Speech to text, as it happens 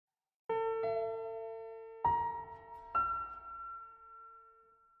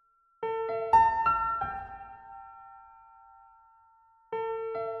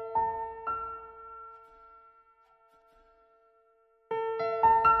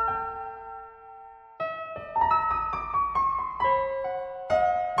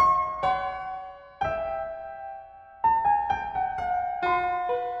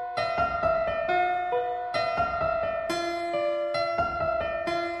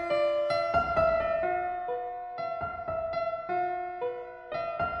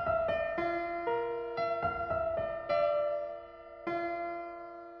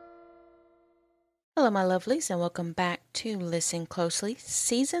Hello, my lovelies, and welcome back to Listen Closely,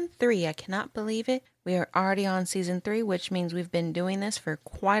 Season 3. I cannot believe it. We are already on Season 3, which means we've been doing this for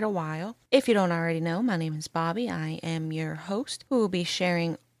quite a while. If you don't already know, my name is Bobby. I am your host who will be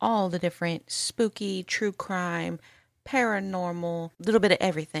sharing all the different spooky, true crime, paranormal, little bit of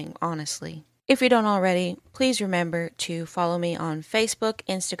everything, honestly. If you don't already, please remember to follow me on Facebook,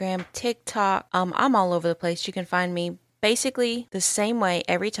 Instagram, TikTok. I'm all over the place. You can find me basically the same way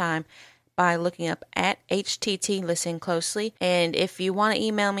every time by looking up at HTT Listen Closely. And if you want to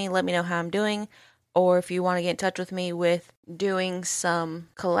email me, let me know how I'm doing. Or if you want to get in touch with me with doing some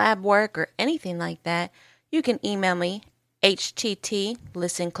collab work or anything like that, you can email me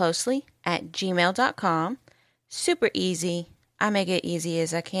httlistenclosely@gmail.com. Super easy. I make it easy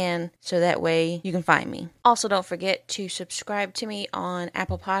as I can so that way you can find me. Also, don't forget to subscribe to me on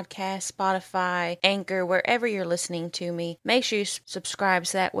Apple Podcasts, Spotify, Anchor, wherever you're listening to me. Make sure you subscribe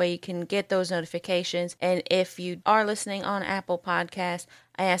so that way you can get those notifications. And if you are listening on Apple Podcasts,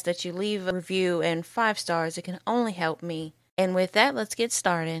 I ask that you leave a review and 5 stars. It can only help me. And with that, let's get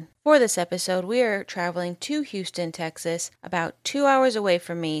started. For this episode, we are traveling to Houston, Texas, about 2 hours away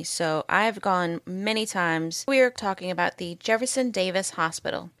from me, so I've gone many times. We are talking about the Jefferson Davis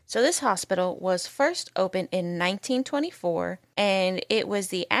Hospital. So this hospital was first opened in 1924, and it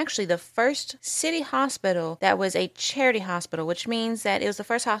was actually the first city hospital that was a charity hospital, which means that it was the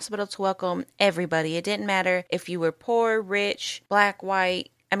first hospital to welcome everybody. It didn't matter if you were poor, rich, black, white.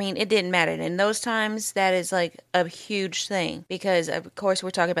 It didn't matter. In those times, that is like a huge thing because, of course, we're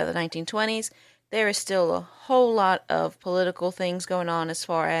talking about the 1920s. There is still a whole lot of political things going on as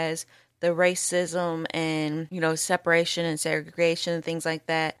far as the racism and, separation and segregation and things like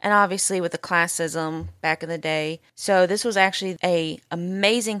that. And obviously with the classism back in the day. So this was actually a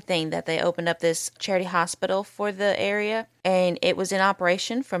amazing thing that they opened up this charity hospital for the area. And it was in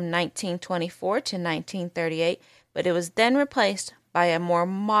operation from 1924 to 1938. But it was then replaced by a more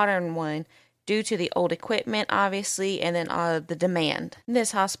modern one due to the old equipment, obviously, and then the demand.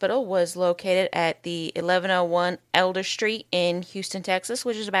 This hospital was located at the 1101 Elder Street in Houston, Texas,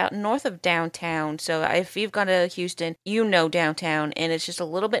 which is about north of downtown. So if you've gone to Houston, you know downtown, and it's just a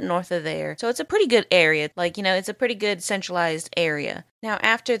little bit north of there. So it's a pretty good area. It's a pretty good centralized area. Now,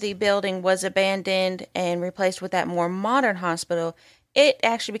 after the building was abandoned and replaced with that more modern hospital, it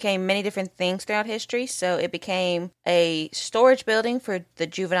actually became many different things throughout history. So it became a storage building for the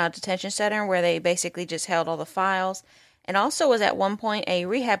juvenile detention center where they basically just held all the files. And also was at one point a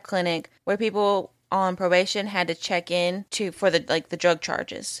rehab clinic where people on probation had to check in for the drug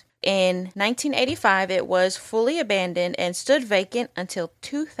charges. In 1985, it was fully abandoned and stood vacant until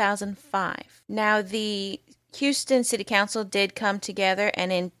 2005. Now, the Houston City Council did come together,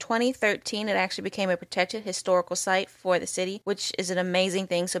 and in 2013 it actually became a protected historical site for the city, which is an amazing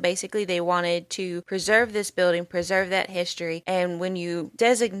thing. So basically they wanted to preserve this building, preserve that history, and when you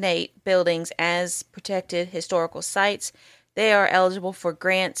designate buildings as protected historical sites, they are eligible for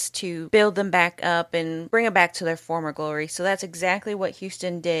grants to build them back up and bring them back to their former glory. So that's exactly what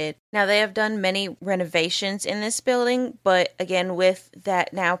Houston did. Now, they have done many renovations in this building, but again, with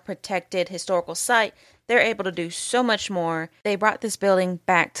that now protected historical site, they're able to do so much more. They brought this building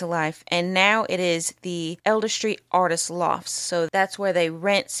back to life, and now it is the Elder Street Artist Lofts. So that's where they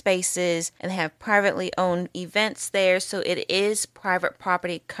rent spaces and have privately owned events there. So it is private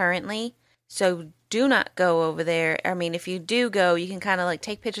property currently. So do not go over there. If you do go, you can kind of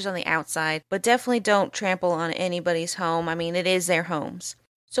take pictures on the outside, but definitely don't trample on anybody's home. It is their homes.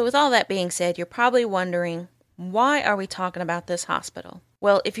 So with all that being said, you're probably wondering, why are we talking about this hospital?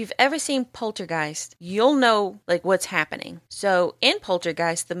 Well, if you've ever seen Poltergeist, you'll know what's happening. So in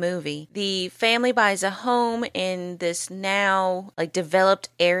Poltergeist, the movie, the family buys a home in this now developed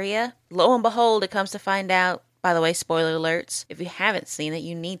area. Lo and behold, it comes to find out, by the way, spoiler alerts, if you haven't seen it,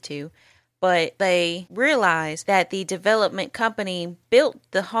 you need to. But they realized that the development company built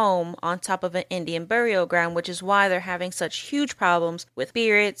the home on top of an Indian burial ground, which is why they're having such huge problems with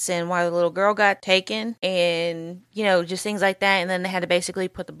spirits and why the little girl got taken and, just things like that. And then they had to basically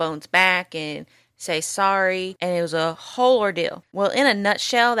put the bones back and say sorry, and it was a whole ordeal. Well, in a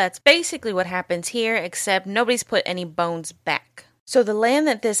nutshell, that's basically what happens here, except nobody's put any bones back. So the land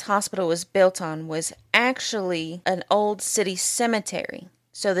that this hospital was built on was actually an old city cemetery.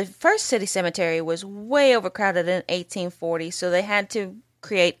 So the first city cemetery was way overcrowded in 1840, so they had to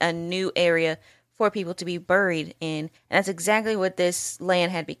create a new area for people to be buried in. And that's exactly what this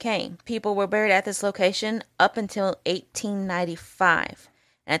land had became. People were buried at this location up until 1895.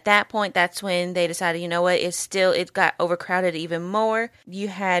 At that point, that's when they decided, you know what, it got overcrowded even more. You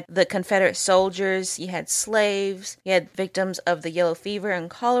had the Confederate soldiers, you had slaves, you had victims of the yellow fever and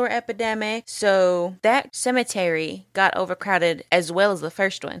cholera epidemic. So that cemetery got overcrowded as well as the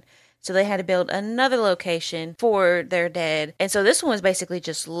first one. So they had to build another location for their dead. And so this one was basically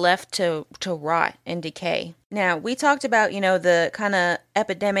just left to rot and decay. Now, we talked about, the kind of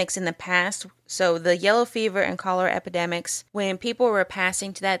epidemics in the past. So the yellow fever and cholera epidemics, when people were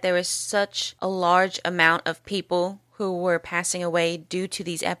passing to that, there was such a large amount of people who were passing away due to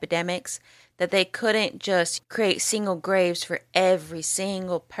these epidemics that they couldn't just create single graves for every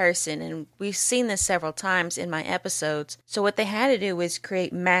single person. And we've seen this several times in my episodes. So what they had to do was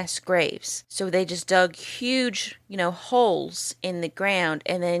create mass graves. So they just dug huge, holes in the ground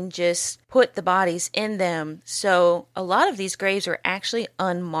and then just put the bodies in them. So a lot of these graves were actually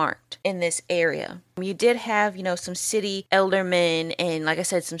unmarked in this area. You did have, some city aldermen and, like I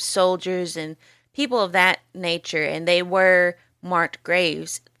said, some soldiers and people of that nature, and they were marked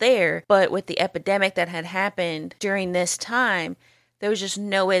graves there. But with the epidemic that had happened during this time, there was just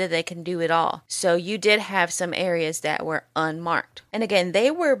no way that they can do it all. So you did have some areas that were unmarked. And again, they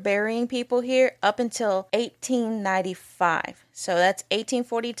were burying people here up until 1895. So that's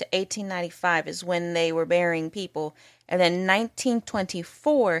 1840 to 1895 is when they were burying people. And then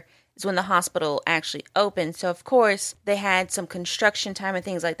 1924 is when the hospital actually opened. So of course, they had some construction time and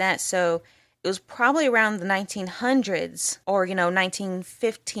things like that. So it was probably around the 1900s or,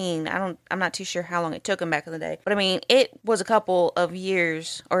 1915. I'm not too sure how long it took them back in the day. But I mean, it was a couple of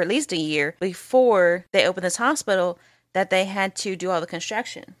years, or at least a year, before they opened this hospital that they had to do all the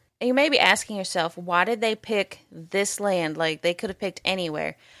construction. And you may be asking yourself, why did they pick this land? Like, they could have picked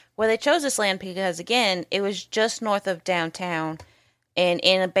anywhere. Well, they chose this land because, again, it was just north of downtown and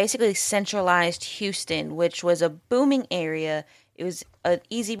in a basically centralized Houston, which was a booming area. It was an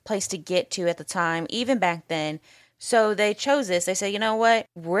easy place to get to at the time, even back then. So they chose this. They said, you know what?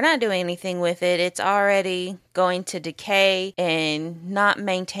 We're not doing anything with it. It's already going to decay and not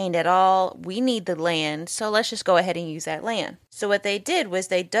maintained at all. We need the land, so let's just go ahead and use that land. So what they did was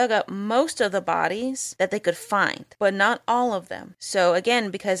they dug up most of the bodies that they could find, but not all of them. So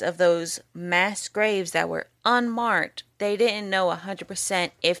again, because of those mass graves that were unmarked, they didn't know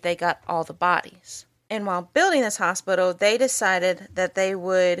 100% if they got all the bodies. And while building this hospital, they decided that they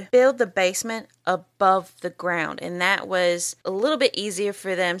would build the basement above the ground. And that was a little bit easier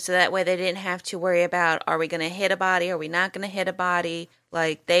for them, so that way they didn't have to worry about, are we going to hit a body? Are we not going to hit a body?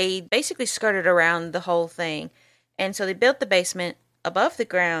 Like, they basically skirted around the whole thing. And so they built the basement above the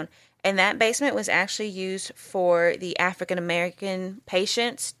ground. And that basement was actually used for the African American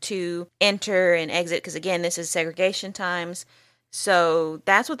patients to enter and exit. Because again, this is segregation times. So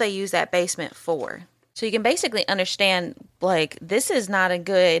that's what they used that basement for. So you can basically understand, like, this is not a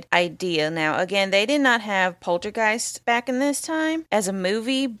good idea. Now, again, they did not have Poltergeist back in this time as a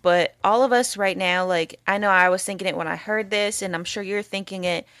movie, but all of us right now, like, I know I was thinking it when I heard this, and I'm sure you're thinking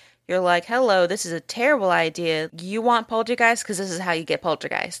it. You're like, hello, this is a terrible idea. You want Poltergeist? Because this is how you get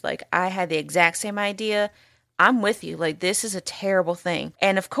Poltergeist. Like, I had the exact same idea. I'm with you. Like, this is a terrible thing.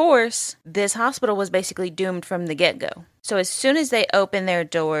 And of course, this hospital was basically doomed from the get-go. So as soon as they opened their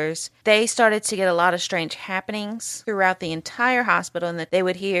doors, they started to get a lot of strange happenings throughout the entire hospital, and that they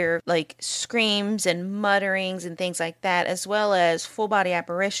would hear like screams and mutterings and things like that, as well as full body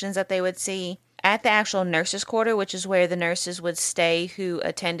apparitions that they would see. At the actual nurses' quarter, which is where the nurses would stay who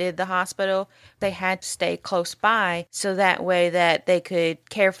attended the hospital, they had to stay close by so that way that they could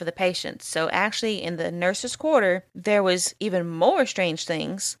care for the patients. So actually in the nurses' quarter, there was even more strange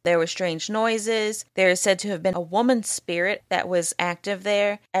things. There were strange noises. There is said to have been a woman's spirit that was active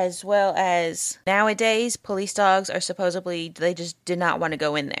there, as well as nowadays, police dogs are supposedly, they just did not want to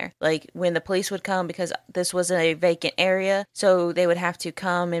go in there. Like when the police would come, because this was a vacant area, so they would have to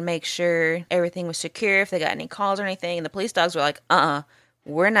come and make sure everything was secure if they got any calls or anything. And the police dogs were like,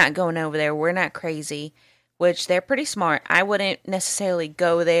 we're not going over there. We're not crazy. Which they're pretty smart. I wouldn't necessarily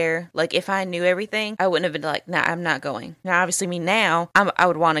go there. Like if I knew everything, I wouldn't have been like, nah, I'm not going. Now, obviously me now, I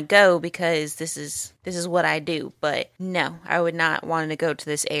would want to go because this is what I do. But no, I would not want to go to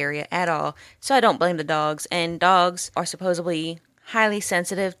this area at all. So I don't blame the dogs. And dogs are supposedly highly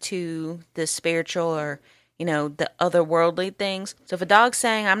sensitive to the spiritual or, the otherworldly things. So if a dog's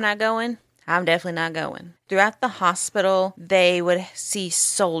saying I'm not going, I'm definitely not going. Throughout the hospital, they would see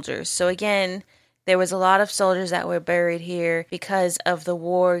soldiers. So again, there was a lot of soldiers that were buried here because of the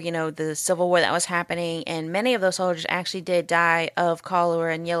war, the Civil War that was happening. And many of those soldiers actually did die of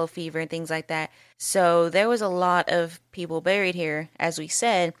cholera and yellow fever and things like that. So there was a lot of people buried here, as we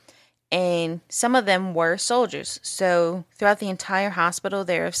said. and some of them were soldiers. So throughout the entire hospital,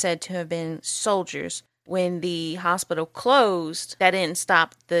 there are said to have been soldiers. When the hospital closed, that didn't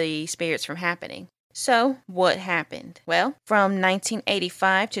stop the spirits from happening. So, what happened? Well, from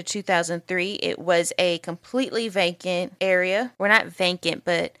 1985 to 2003, it was a completely vacant area. Well, not vacant,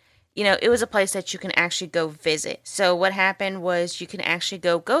 but it was a place that you can actually go visit. So what happened was you can actually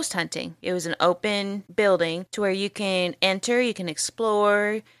go ghost hunting. It was an open building to where you can enter, you can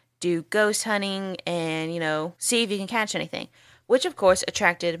explore, do ghost hunting, and, see if you can catch anything, which of course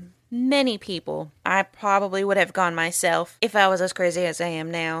attracted many people. I probably would have gone myself if I was as crazy as I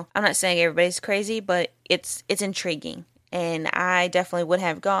am now. I'm not saying everybody's crazy, but it's intriguing. And I definitely would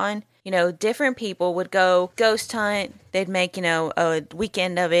have gone. Different people would go ghost hunt. They'd make, a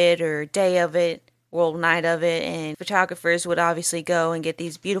weekend of it or day of it, world night of it. And photographers would obviously go and get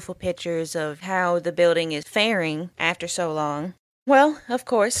these beautiful pictures of how the building is faring after so long. Well, of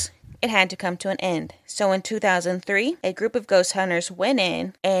course, it had to come to an end. So in 2003, a group of ghost hunters went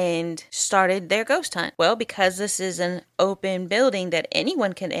in and started their ghost hunt. Well, because this is an open building that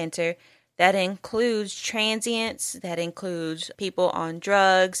anyone can enter, that includes transients, that includes people on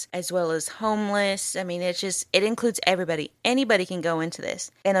drugs, as well as homeless. I mean, it includes everybody. Anybody can go into this.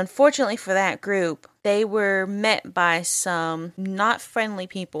 And unfortunately for that group, they were met by some not friendly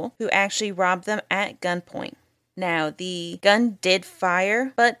people who actually robbed them at gunpoint. Now, the gun did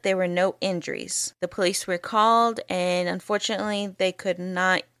fire, but there were no injuries. The police were called, and unfortunately, they could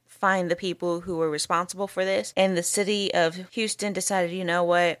not find the people who were responsible for this. And the city of Houston decided, you know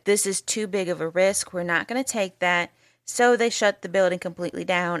what, this is too big of a risk. We're not going to take that. So they shut the building completely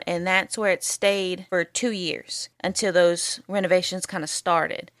down, and that's where it stayed for 2 years until those renovations kind of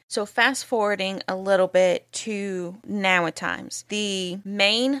started. So fast forwarding a little bit to now at times, the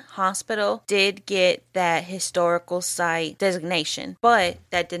main hospital did get that historical site designation, but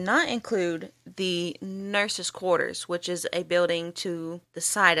that did not include the nurses' quarters, which is a building to the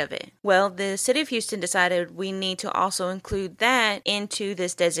side of it. Well, the city of Houston decided we need to also include that into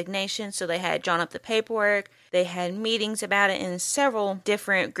this designation, so they had drawn up the paperwork, they had meetings about it in several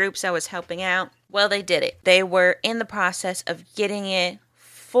different groups I was helping out. Well, they did it. They were in the process of getting it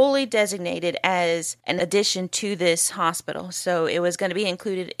fully designated as an addition to this hospital. So it was going to be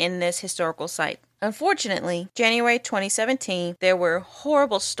included in this historical site. Unfortunately, January 2017, there were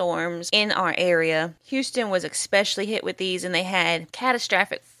horrible storms in our area. Houston was especially hit with these, and they had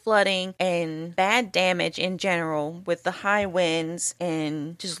catastrophic flooding and bad damage in general with the high winds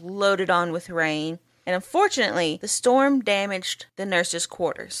and just loaded on with rain. And unfortunately, the storm damaged the nurses'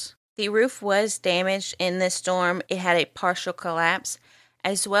 quarters. The roof was damaged in this storm. It had a partial collapse,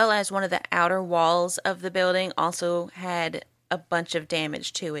 as well as one of the outer walls of the building also had a bunch of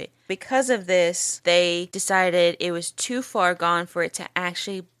damage to it. Because of this, they decided it was too far gone for it to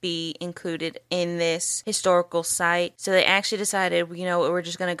actually be included in this historical site. So they actually decided, we're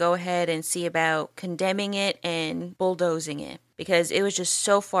just going to go ahead and see about condemning it and bulldozing it, because it was just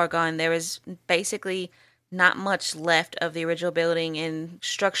so far gone. There was basically not much left of the original building and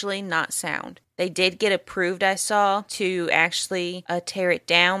structurally not sound. They did get approved, I saw, to actually tear it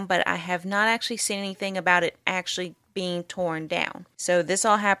down, but I have not actually seen anything about it actually being torn down. So this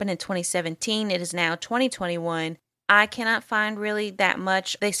all happened in 2017. It is now 2021. I cannot find really that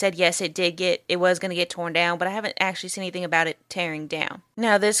much. They said, yes, it was going to get torn down, but I haven't actually seen anything about it tearing down.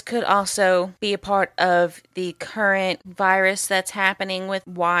 Now, this could also be a part of the current virus that's happening with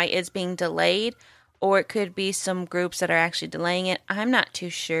why it's being delayed, or it could be some groups that are actually delaying it. I'm not too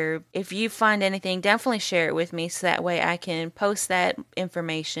sure. If you find anything, definitely share it with me so that way I can post that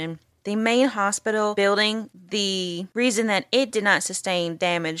information. The main hospital building, the reason that it did not sustain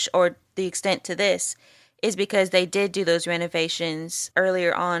damage or the extent to this is because they did do those renovations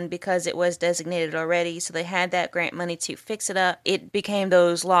earlier on because it was designated already. So they had that grant money to fix it up. It became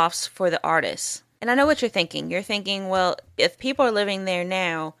those lofts for the artists. And I know what you're thinking. You're thinking, well, if people are living there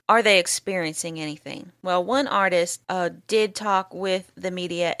now, are they experiencing anything? Well, one artist did talk with the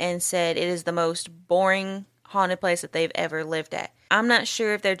media and said it is the most boring haunted place that they've ever lived at. I'm not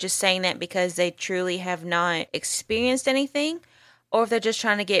sure if they're just saying that because they truly have not experienced anything, or if they're just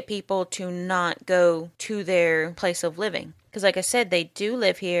trying to get people to not go to their place of living. Because like I said, they do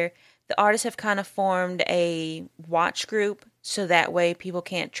live here. The artists have kind of formed a watch group so that way people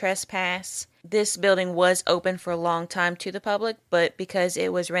can't trespass. This building was open for a long time to the public, but because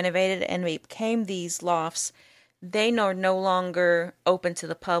it was renovated and it became these lofts, they are no longer open to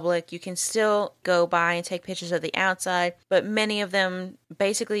the public. You can still go by and take pictures of the outside, but many of them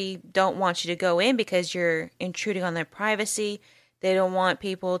basically don't want you to go in because you're intruding on their privacy. They don't want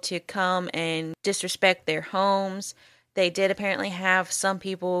people to come and disrespect their homes. They did apparently have some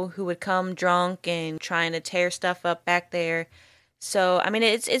people who would come drunk and trying to tear stuff up back there. So, I mean,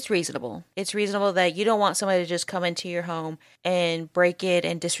 it's reasonable. It's reasonable that you don't want somebody to just come into your home and break it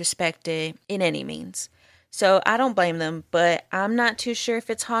and disrespect it in any means. So, I don't blame them, but I'm not too sure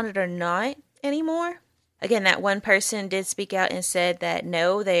if it's haunted or not anymore. Again, that one person did speak out and said that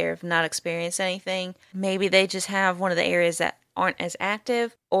no, they have not experienced anything. Maybe they just have one of the areas that aren't as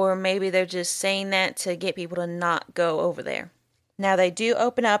active, or maybe they're just saying that to get people to not go over there. Now, they do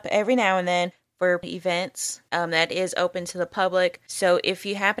open up every now and then for events that is open to the public. So if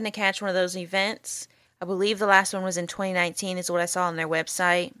you happen to catch one of those events, I believe the last one was in 2019 is what I saw on their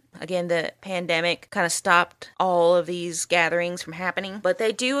website. Again, the pandemic kind of stopped all of these gatherings from happening, but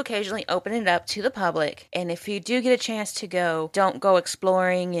they do occasionally open it up to the public. And if you do get a chance to go, don't go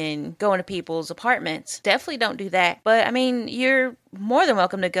exploring and go into people's apartments. Definitely don't do that. But I mean, you're more than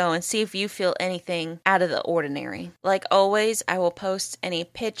welcome to go and see if you feel anything out of the ordinary. Like always, I will post any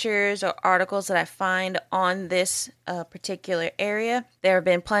pictures or articles that I find on this particular area. There have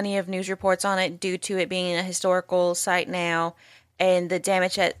been plenty of news reports on it due to it being a historical site now and the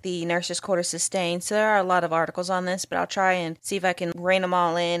damage that the nurses' quarters sustained. So there are a lot of articles on this, but I'll try and see if I can rein them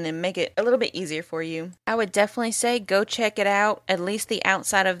all in and make it a little bit easier for you. I would definitely say go check it out, at least the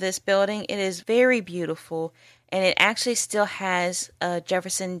outside of this building. It is very beautiful, and it actually still has a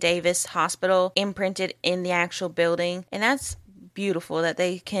Jefferson Davis Hospital imprinted in the actual building, and that's beautiful that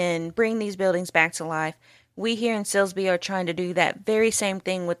they can bring these buildings back to life. We here in Silsbee are trying to do that very same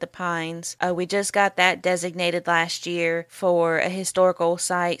thing with the Pines. We just got that designated last year for a historical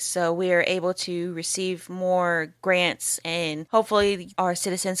site, so we are able to receive more grants, and hopefully our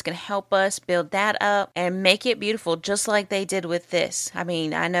citizens can help us build that up and make it beautiful just like they did with this. I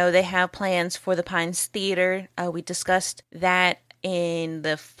mean, I know they have plans for the Pines Theater. We discussed that in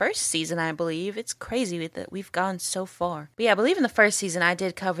the first season, I believe. It's crazy that we've gone so far. But yeah, I believe in the first season I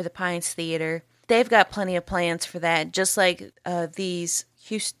did cover the Pines Theater. They've got plenty of plans for that, just like these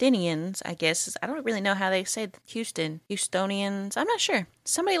Houstonians, I guess. I don't really know how they say Houstonians. I'm not sure.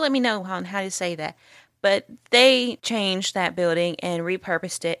 Somebody let me know on how to say that. But they changed that building and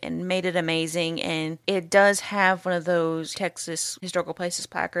repurposed it and made it amazing. And it does have one of those Texas Historical Places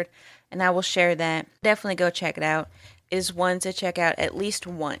placard. And I will share that. Definitely go check it out. It is one to check out at least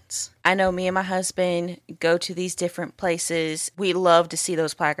once. I know me and my husband go to these different places. We love to see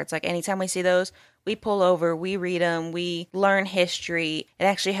those placards. Like anytime we see those, we pull over, we read them, we learn history. It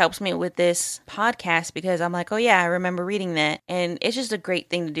actually helps me with this podcast because I'm like, oh yeah, I remember reading that. And it's just a great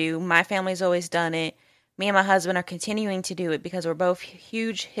thing to do. My family's always done it. Me and my husband are continuing to do it because we're both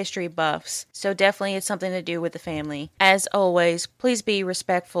huge history buffs. So definitely it's something to do with the family. As always, please be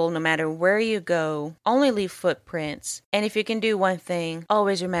respectful no matter where you go. Only leave footprints. And if you can do one thing,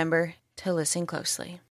 always remember to listen closely.